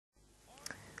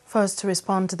First to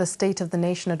respond to the State of the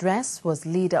Nation address was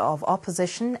Leader of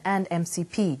Opposition and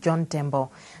MCP, John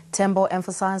Tembo. Tembo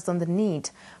emphasized on the need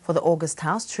for the August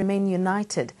House to remain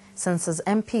united, since as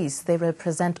MPs they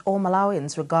represent all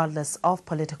Malawians regardless of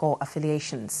political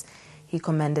affiliations. He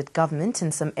commended government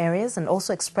in some areas and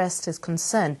also expressed his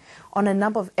concern on a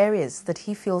number of areas that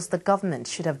he feels the government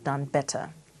should have done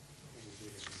better.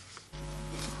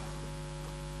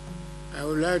 I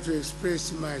would like to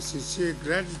express my sincere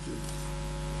gratitude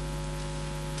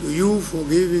to you for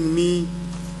giving me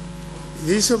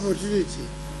this opportunity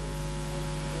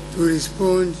to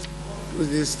respond to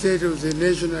the State of the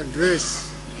Nation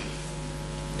address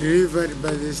delivered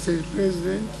by the State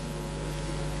President,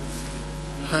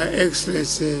 Her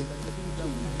Excellency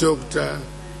Dr.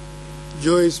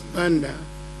 Joyce Banda,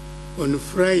 on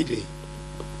Friday,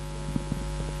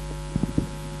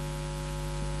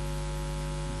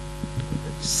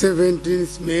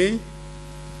 May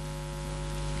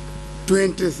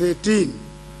 17th,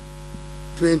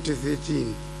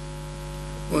 2013,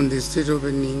 on the state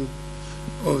opening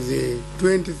of the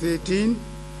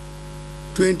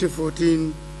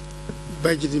 2013-2014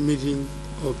 budget meeting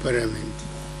of Parliament.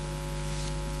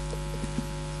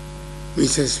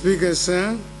 Mr. Speaker,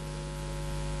 sir,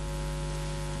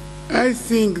 I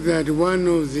think that one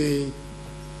of the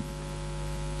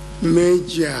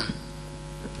major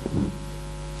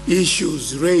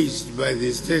issues raised by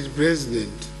the State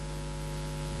President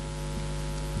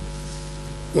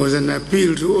was an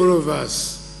appeal to all of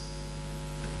us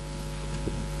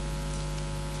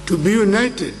to be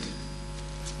united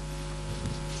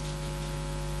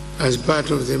as part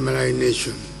of the Malawi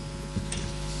nation.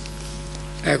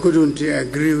 I couldn't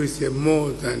agree with him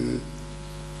more than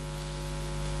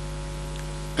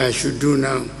I should do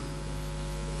now.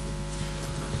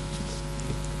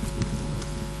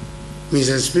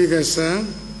 Mr. Speaker, sir,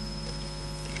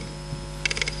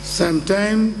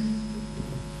 sometime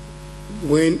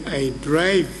when I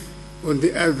drive on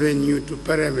the avenue to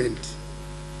Parliament,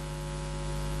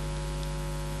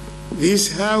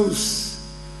 this house,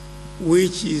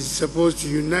 which is supposed to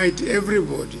unite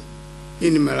everybody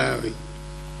in Malawi,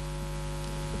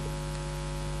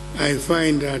 I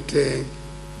find that the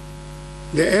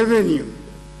avenue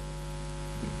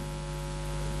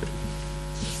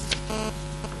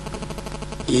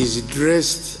is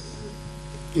dressed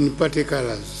in party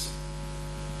colors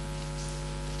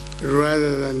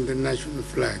rather than the national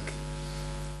flag.